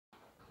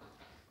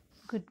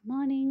Good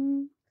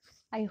morning.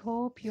 I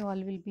hope you all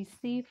will be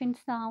safe and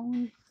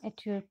sound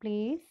at your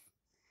place.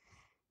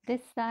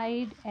 This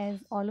side, as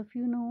all of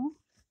you know,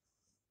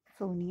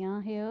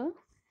 Sonia here.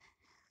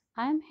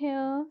 I'm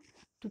here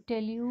to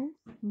tell you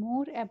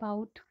more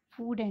about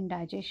food and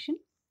digestion,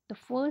 the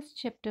first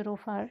chapter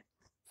of our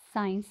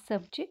science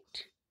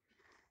subject.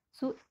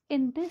 So,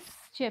 in this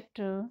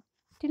chapter,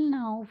 till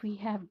now, we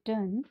have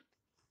done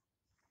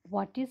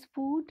what is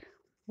food,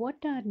 what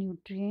are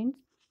nutrients,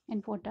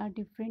 and what are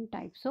different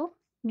types of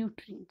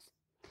nutrients.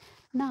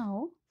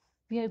 Now,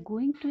 we are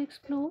going to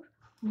explore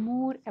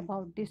more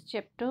about this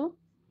chapter.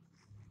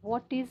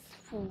 What is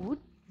food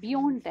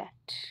beyond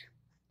that?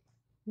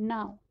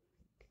 Now,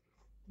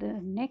 the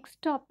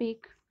next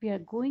topic we are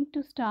going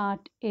to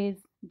start is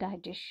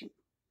digestion.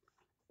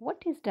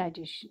 What is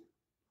digestion?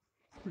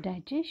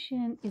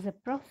 Digestion is a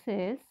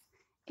process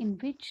in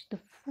which the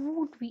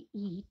food we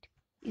eat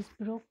is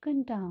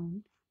broken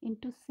down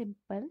into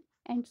simple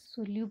and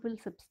soluble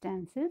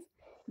substances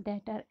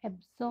that are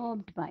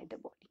absorbed by the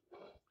body.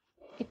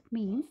 It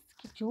means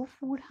कि जो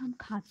food हम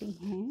खाते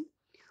हैं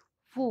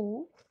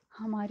वो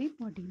हमारी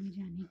body में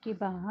जाने के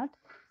बाद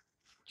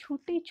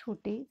छोटे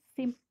छोटे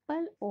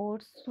सिंपल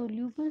और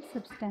सोल्यूबल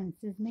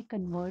सब्सटेंसेस में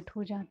कन्वर्ट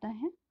हो जाता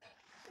है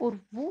और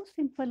वो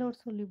सिंपल और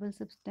सोल्यूबल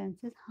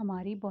सब्सटेंसेस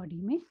हमारी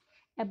बॉडी में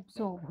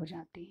एब्जॉर्ब हो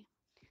जाते हैं.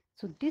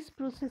 So this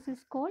process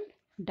is called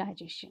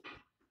digestion.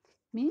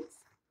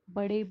 Means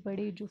बड़े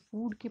बड़े जो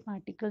फूड के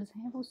पार्टिकल्स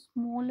हैं वो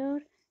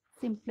स्मॉलर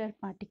सिंपलर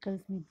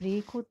पार्टिकल्स में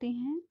ब्रेक होते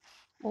हैं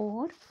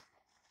और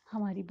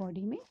हमारी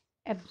बॉडी में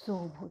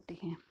एब्जॉर्ब होते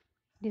हैं.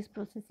 This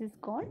process is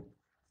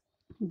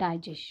called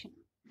digestion.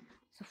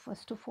 So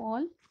first of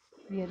all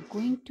we are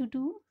going to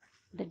do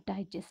the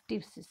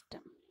digestive system.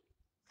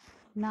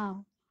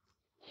 Now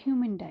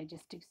human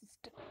digestive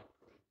system.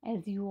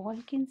 As you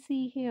all can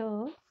see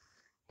here,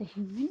 the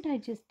human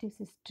digestive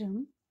system,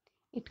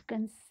 it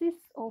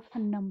consists of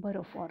a number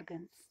of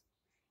organs.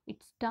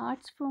 It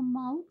starts from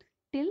mouth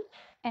till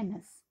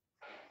anus.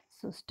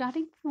 So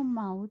starting from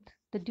mouth,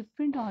 the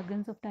different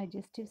organs of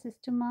digestive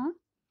system are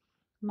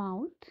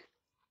mouth,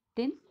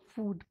 then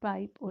food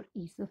pipe or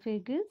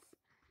esophagus,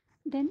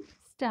 then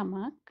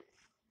stomach,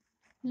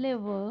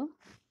 liver,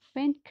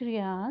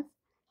 pancreas,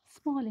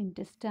 small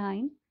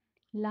intestine,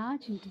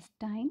 large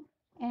intestine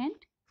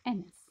and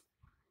anus.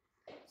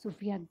 So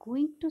we are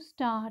going to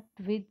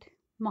start with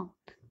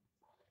mouth.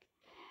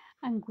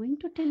 I'm going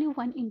to tell you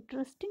one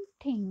interesting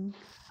thing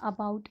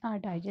about our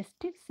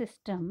digestive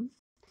system,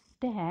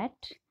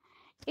 that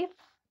if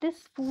this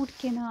food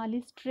canal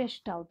is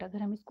stretched out,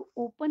 अगर हम इसको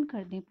open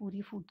कर दें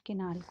पूरी food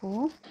canal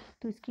को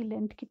तो इसकी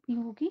length कितनी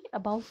होगी?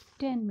 About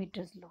 10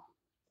 metres long.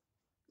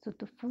 So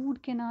the food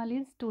canal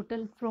is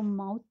total from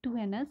mouth to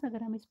anus.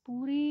 अगर हम इस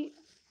पूरी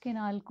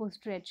कैनाल को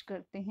स्ट्रेच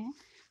करते हैं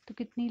तो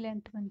कितनी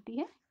लेंथ बनती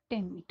है?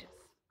 10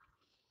 metres.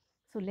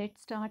 So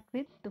let's start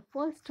with the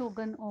first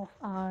organ of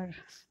our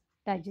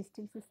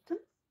digestive system,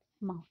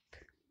 mouth.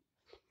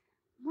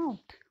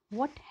 Mouth,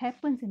 what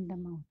happens in the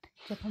mouth?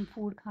 जब हम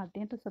फूड खाते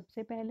हैं तो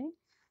सबसे पहले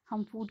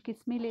हम फूड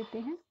किस में लेते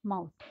हैं?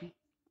 माउथ में.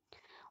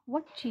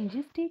 What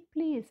changes take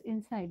place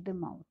inside the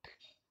mouth?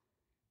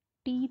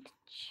 Teeth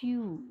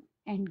chew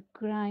and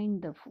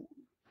grind the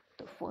food.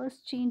 तो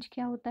फर्स्ट चेंज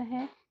क्या होता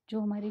है? जो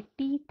हमारे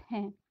टीथ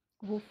हैं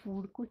वो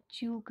फूड को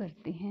च्यू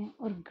करते हैं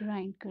और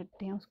ग्राइंड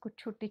करते हैं, उसको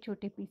छोटे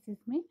छोटे पीसेस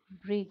में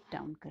ब्रेक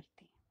डाउन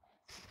करते हैं.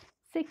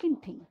 सेकेंड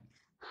थिंग,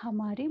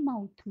 हमारे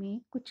माउथ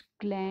में कुछ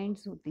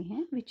ग्लैंड्स होते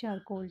हैं which are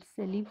called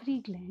salivary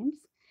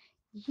glands.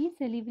 ये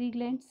सेलिवरी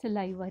ग्लैंड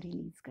सलाइवा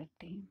रिलीज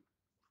करते हैं.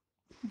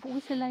 वो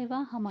सलाइवा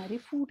हमारे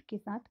फूड के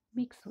साथ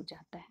मिक्स हो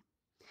जाता है.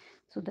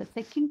 So the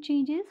second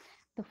change is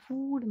the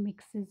food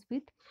mixes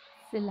with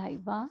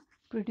saliva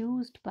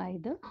produced by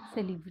the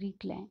salivary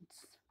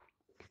glands.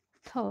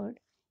 Third,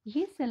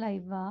 ये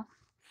saliva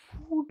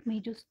food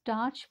में जो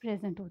starch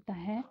present होता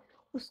है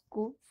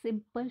उसको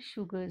simple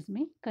sugars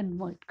में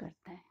convert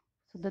करता है.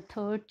 So the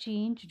third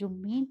change, जो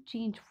main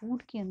change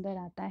food के अंदर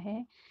आता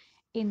है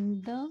in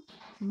the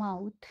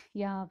mouth,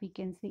 या we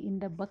can say in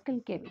the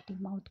buccal cavity,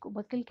 mouth को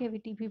buccal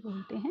cavity भी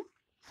बोलते हैं,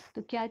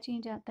 तो क्या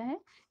चेंज आता है?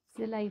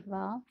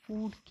 सलाइवा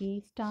फूड के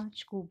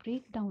स्टार्च को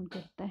ब्रेक डाउन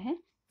करता है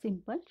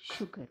सिंपल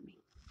शुगर में.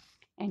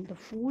 And the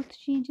fourth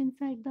change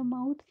inside the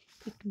mouth,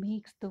 it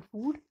makes the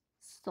food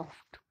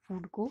soft.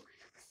 Food को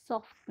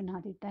सॉफ्ट बना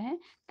देता है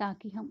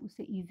ताकि हम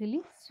उसे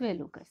इजीली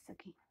स्वेलो कर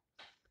सकें.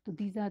 तो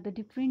these are the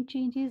different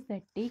changes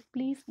that take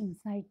place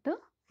inside the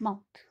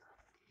mouth.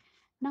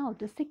 Now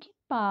the second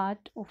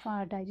part of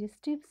our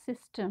digestive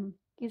system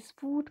is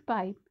food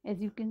pipe.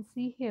 As you can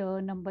see here,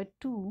 number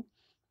 2,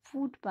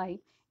 food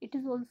pipe. It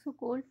is also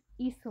called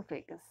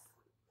esophagus.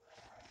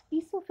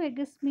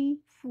 Esophagus में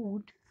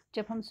food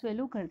जब हम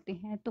swallow करते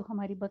हैं तो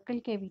हमारी buccal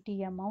cavity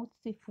या mouth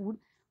से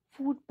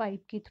food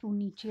pipe के थ्रू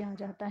नीचे आ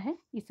जाता है,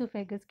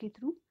 इसोफेगस के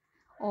थ्रू,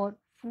 और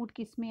फूड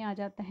किस में आ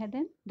जाता है?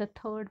 Then the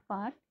third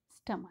part,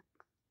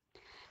 stomach.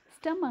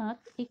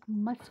 Stomach एक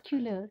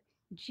मस्क्यूलर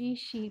जे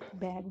शेप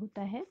बैग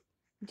होता है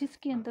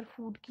जिसके अंदर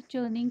फूड की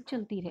चर्निंग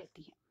चलती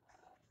रहती है.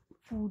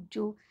 फूड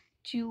जो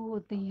च्यू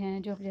होती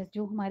हैं,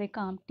 जो हमारे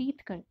काम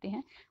टीथ करते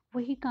हैं,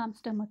 वही काम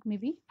स्टमक में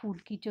भी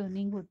फूड की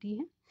चर्निंग होती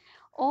है।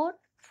 और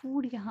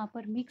फूड यहाँ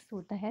पर मिक्स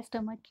होता है,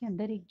 स्टमक के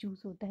अंदर एक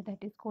जूस होता है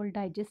that is called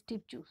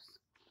digestive juice.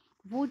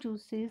 वो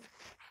जूसेस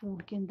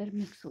फूड के अंदर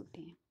मिक्स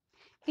होते हैं।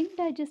 इन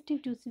डाइजेस्टिव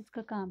जूसेस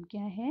का काम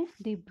क्या है?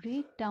 They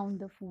break down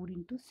the food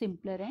into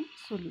simpler and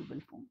soluble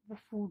form. वो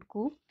फूड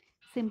को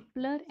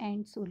सिंपलर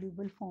एंड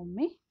सोल्यूबल फॉर्म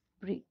में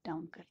ब्रेक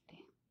डाउन करते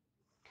हैं।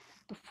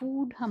 तो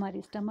फूड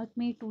हमारे स्टमक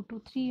में 2 to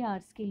 3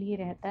 आवर्स के लिए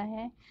रहता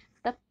है।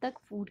 तब तक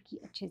फूड की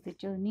अच्छे से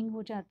चर्निंग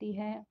हो जाती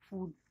है,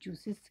 फूड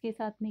जूसेस के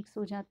साथ मिक्स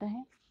हो जाता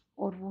है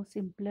और वो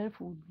सिंपलर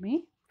फूड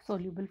में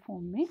सॉल्युबल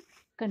फॉर्म में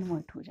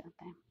कन्वर्ट हो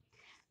जाता है।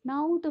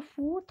 Now the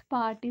fourth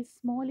part is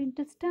small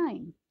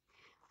intestine.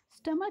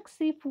 Stomach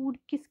से फूड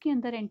किसके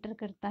अंदर एंटर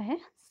करता है?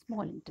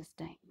 स्मॉल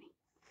इंटेस्टाइन में।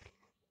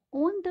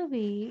 On the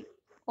way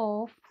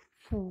of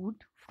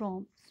food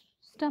from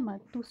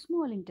stomach to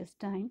small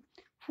intestine,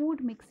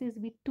 food mixes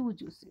with two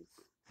juices.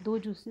 दो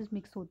juices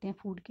mix होते हैं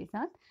फूड के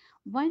साथ.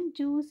 One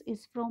juice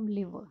is from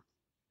liver.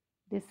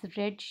 This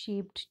red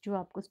shaped जो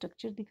आपको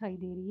स्ट्रक्चर दिखाई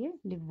दे रही है,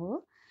 liver,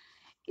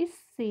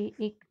 इससे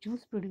एक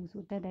जूस प्रोड्यूस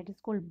होता है दैट इज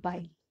कॉल्ड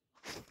बाइल.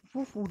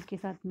 वो फूड के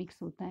साथ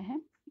मिक्स होता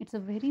है. It's a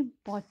very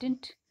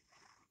important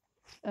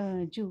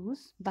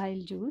juice,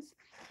 bile juice.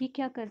 ये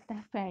क्या करता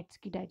है? फैट्स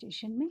की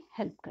डाइजेशन में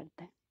हेल्प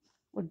करता है.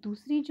 और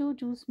दूसरी जो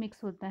जूस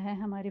मिक्स होता है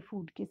हमारे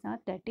फूड के साथ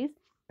दैट इज़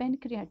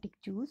पेनक्रियाटिक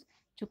जूस,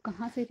 जो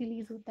कहाँ से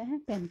रिलीज़ होता है?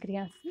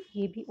 पेनक्रियास से.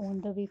 ये भी ऑन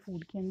द वे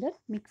फूड के अंदर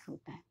मिक्स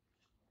होता है.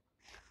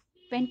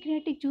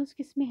 पेनक्रियाटिक जूस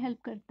किस में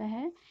हेल्प करता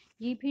है?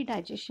 ये भी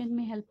डाइजेशन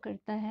में हेल्प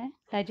करता है.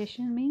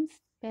 डाइजेशन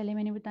मीन्स पहले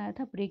मैंने बताया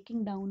था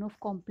breaking down of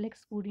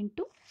complex food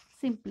into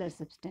simpler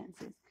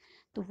substances.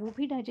 तो वो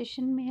भी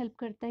डाइजेशन में हेल्प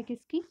करता है.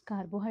 किसकी?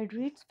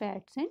 Carbohydrates,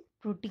 fats and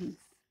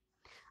proteins.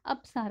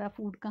 अब सारा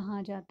फूड कहाँ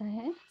आ जाता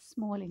है?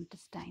 स्मॉल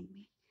इंटेस्टाइन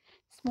में.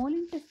 स्मॉल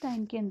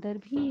इंटेस्टाइन के अंदर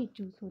भी एक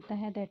जूस होता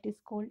है that is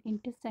called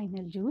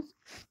intestinal juice.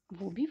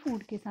 वो भी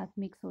फूड के साथ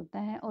मिक्स होता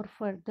है और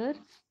फर्दर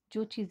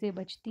जो चीज़ें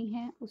बचती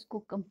हैं उसको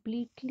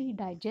कम्प्लीटली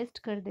डाइजेस्ट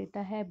कर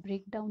देता है,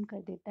 ब्रेक डाउन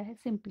कर देता है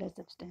सिंपलर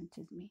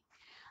सब्सटेंसेस में.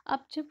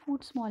 अब जब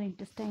फूड स्मॉल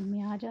इंटेस्टाइन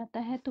में आ जाता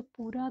है तो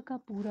पूरा का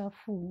पूरा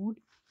फूड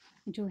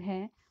जो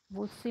है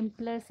वो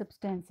सिंपलर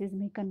सब्सटेंसेस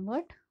में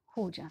कन्वर्ट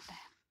हो जाता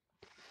है.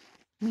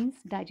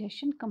 मीन्स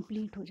डाइजेशन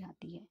कंप्लीट हो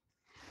जाती है.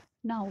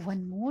 Now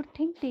one more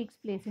thing takes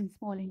place in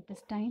small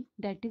intestine,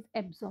 that is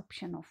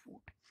absorption of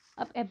food.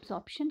 अब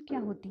absorption क्या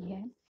होती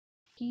है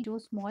कि जो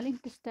स्मॉल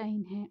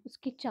इंटेस्टाइन है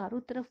उसके चारों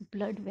तरफ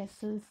ब्लड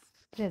वेसल्स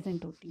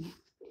प्रेजेंट होती हैं.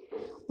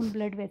 उन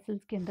ब्लड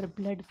वेसल्स के अंदर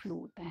ब्लड फ्लो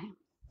होता है.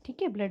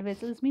 ठीक है, ब्लड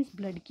वेसल्स मीन्स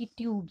ब्लड की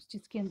ट्यूब्स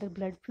जिसके अंदर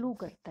ब्लड फ्लो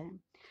करता है.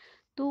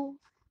 तो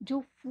जो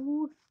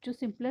फूड जो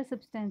सिंपलर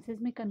सब्सटेंसेस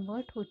में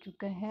कन्वर्ट हो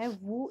चुका है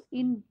वो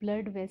इन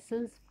ब्लड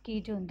वेसल्स के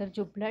जो अंदर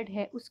जो ब्लड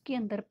है उसके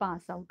अंदर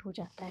पास आउट हो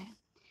जाता है.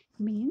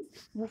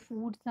 मीन्स वो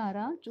फूड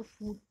सारा जो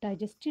फूड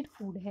डाइजेस्टेड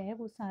फूड है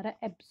वो सारा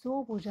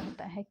एब्जॉर्ब हो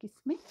जाता है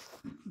किसमें?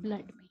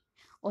 ब्लड में.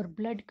 और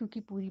ब्लड क्योंकि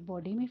पूरी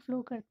बॉडी में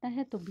फ्लो करता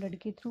है तो ब्लड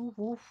के थ्रू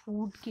वो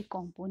फूड के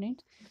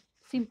कंपोनेंट्स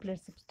सिंपलर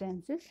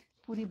सब्सटेंसेस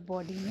पूरी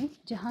बॉडी में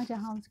जहाँ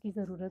जहाँ उसकी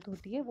ज़रूरत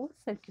होती है वो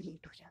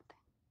सर्कुलेट हो जाता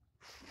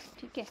है.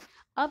 ठीक है.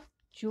 अब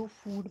जो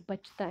फूड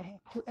बचता है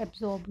जो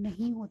एब्जॉर्ब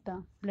नहीं होता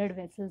ब्लड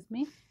वेसल्स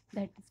में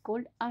that is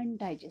called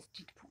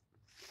undigested food.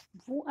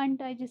 वो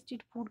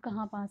अनडाइजेस्टेड फूड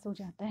कहाँ पास हो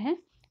जाता है?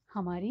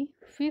 हमारी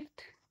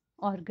फिफ्थ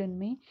ऑर्गन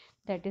में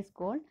that is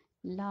called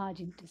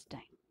large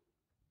intestine.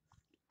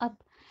 अब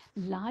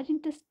लार्ज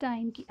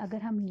इंटेस्टाइन की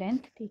अगर हम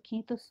लेंथ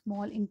देखें तो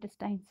स्मॉल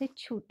इंटेस्टाइन से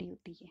छोटी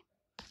होती है.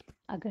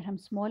 अगर हम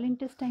स्मॉल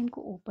इंटेस्टाइन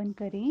को ओपन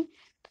करें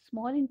तो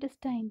स्मॉल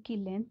इंटेस्टाइन की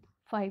length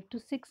 5 to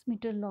 6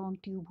 metre long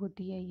tube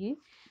होती है ये.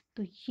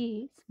 तो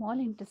ये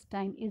small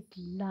intestine is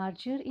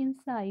larger in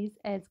size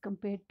as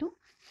compare to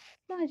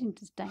large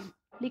intestine.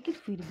 लेकिन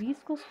फिर भी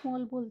इसको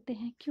स्मॉल बोलते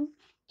हैं. क्यों?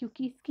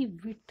 क्योंकि इसकी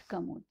विड्थ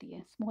कम होती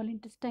है. स्मॉल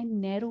इंटेस्टाइन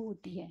नैरो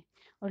होती है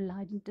और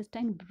लार्ज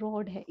इंटेस्टाइन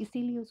ब्रॉड है,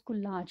 इसीलिए उसको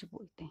लार्ज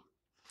बोलते हैं.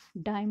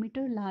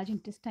 डायमीटर लार्ज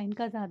इंटेस्टाइन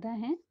का ज़्यादा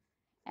है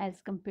as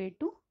compare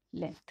to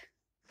length.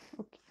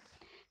 Okay.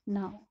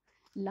 Now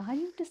large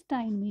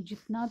intestine में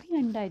जितना भी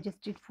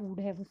अनडाइजेस्टेड फूड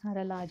है वो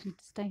सारा लार्ज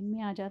इंटेस्टाइन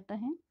में आ जाता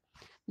है.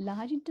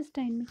 लार्ज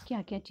इंटेस्टाइन में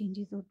क्या क्या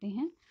चेंजेस होते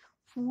हैं?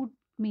 फूड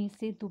में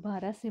से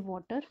दोबारा से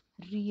वाटर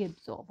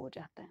रीएब्जॉर्ब हो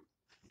जाता है.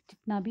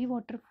 जितना भी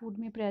वाटर फूड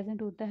में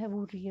प्रेजेंट होता है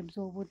वो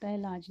रीएब्जॉर्ब होता है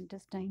लार्ज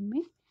इंटेस्टाइन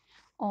में.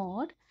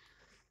 और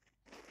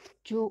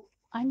जो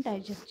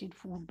अनडाइजेस्टेड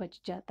फूड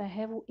बच जाता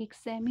है वो एक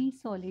सेमी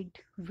सॉलिड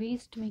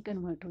वेस्ट में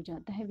कन्वर्ट हो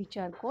जाता है which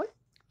are called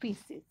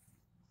faeces.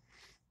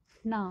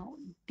 Now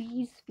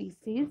these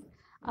faeces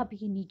अब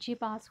ये नीचे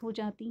पास हो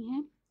जाती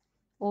हैं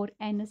और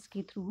एनस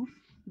के through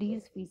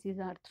these feces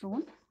are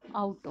thrown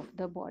out of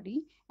the body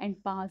and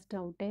passed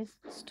out as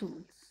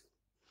stools.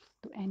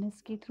 तो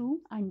एनस के through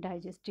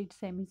undigested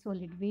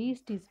semi-solid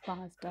waste is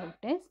passed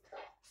out as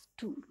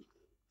stool.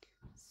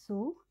 So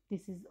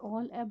this is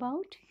all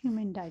about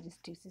human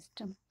digestive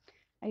system.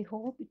 I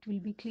hope it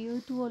will be clear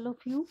to all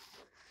of you.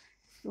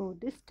 So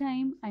this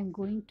time I'm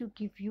going to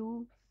give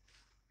you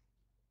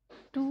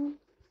two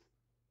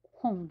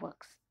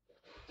homeworks.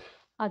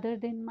 other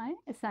than my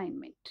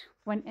assignment.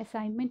 One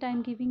assignment I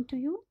am giving to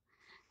you,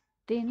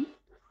 then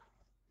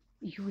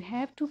you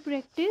have to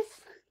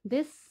practice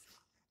this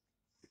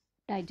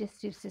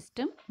digestive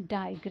system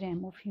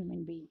diagram of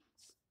human beings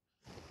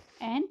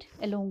and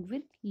along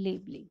with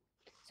labeling.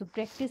 So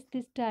practice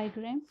this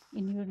diagram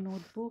in your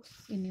notebooks,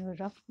 in your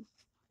rough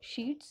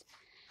sheets.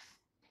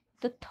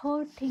 The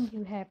third thing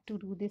you have to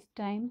do this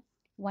time,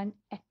 one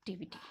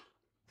activity.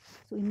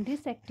 So in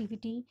this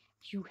activity,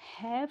 you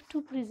have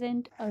to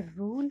present a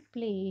role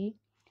play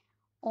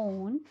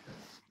on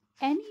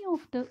any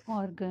of the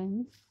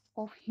organ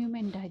of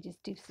human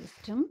digestive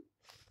system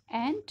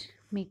and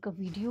make a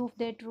video of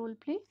that role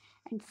play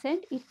and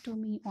send it to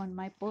me on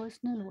my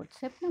personal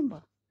WhatsApp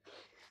number.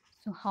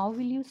 So how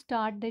will you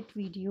start that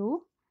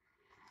video?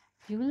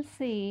 You will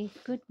say,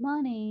 good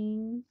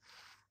morning,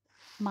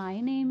 my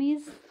name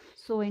is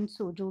so and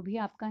so, जो भी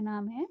आपका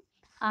नाम है.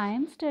 I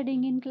am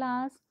studying in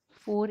class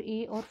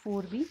 4A और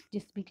 4B,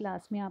 जिस भी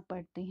class में आप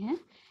पढ़ते हैं,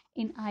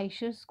 in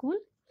Aisha School,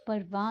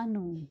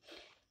 Parvano.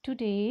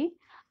 Today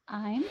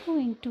I am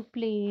going to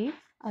play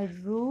a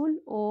role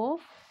of,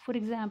 for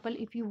example,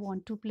 if you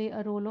want to play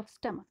a role of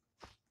stomach,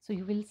 so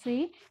you will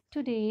say,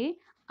 today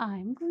I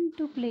am going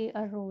to play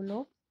a role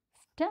of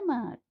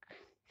stomach.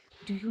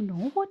 Do you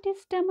know what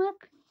is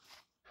stomach?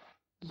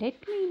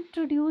 Let me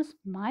introduce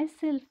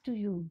myself to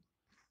you.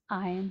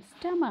 I am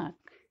stomach.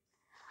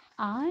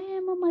 I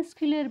am a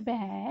muscular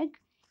bag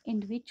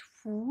in which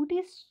food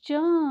is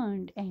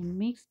churned and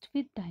mixed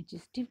with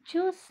digestive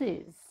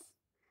juices.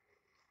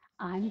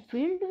 I am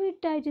filled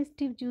with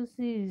digestive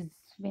juices.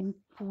 When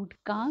food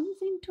comes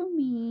into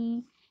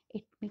me,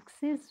 it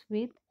mixes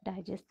with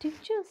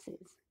digestive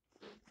juices.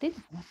 Then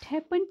what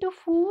happened to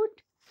food?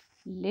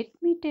 Let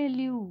me tell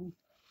you.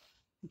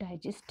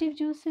 Digestive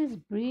juices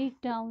break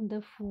down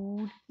the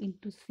food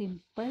into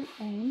simple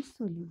and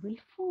soluble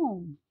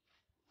form.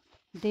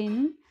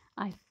 Then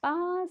I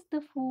pass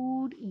the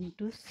food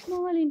into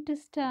small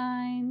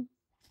intestine.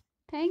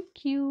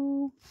 Thank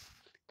you.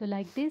 So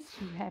like this,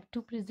 you have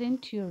to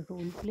present your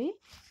role play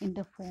in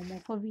the form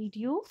of a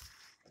video,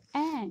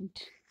 and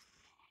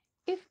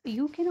if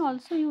you can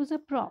also use a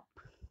prop.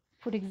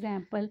 For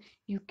example,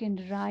 you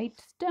can write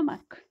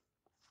stomach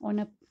on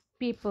a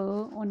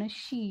paper, on a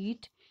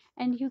sheet,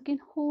 and you can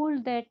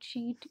hold that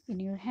sheet in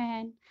your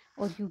hand,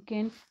 or you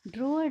can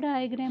draw a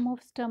diagram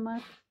of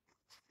stomach.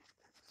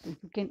 So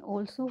you can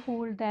also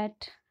hold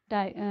that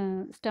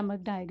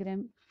stomach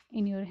diagram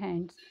in your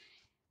hands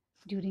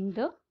during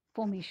the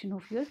formation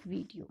of your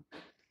video.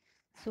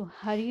 So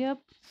hurry up,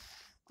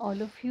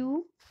 all of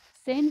you,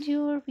 send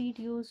your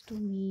videos to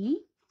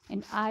me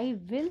and I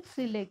will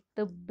select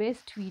the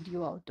best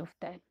video out of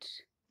that.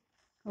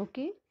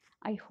 Okay,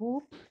 I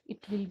hope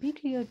it will be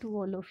clear to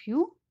all of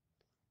you.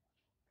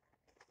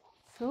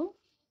 So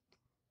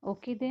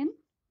okay then,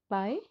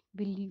 bye.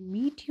 Will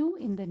meet you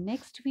in the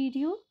next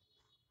video.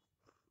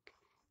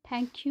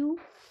 Thank you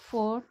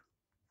for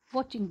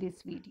watching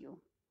this video.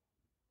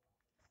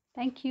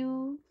 Thank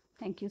you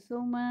so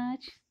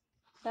much.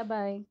 Bye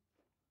bye.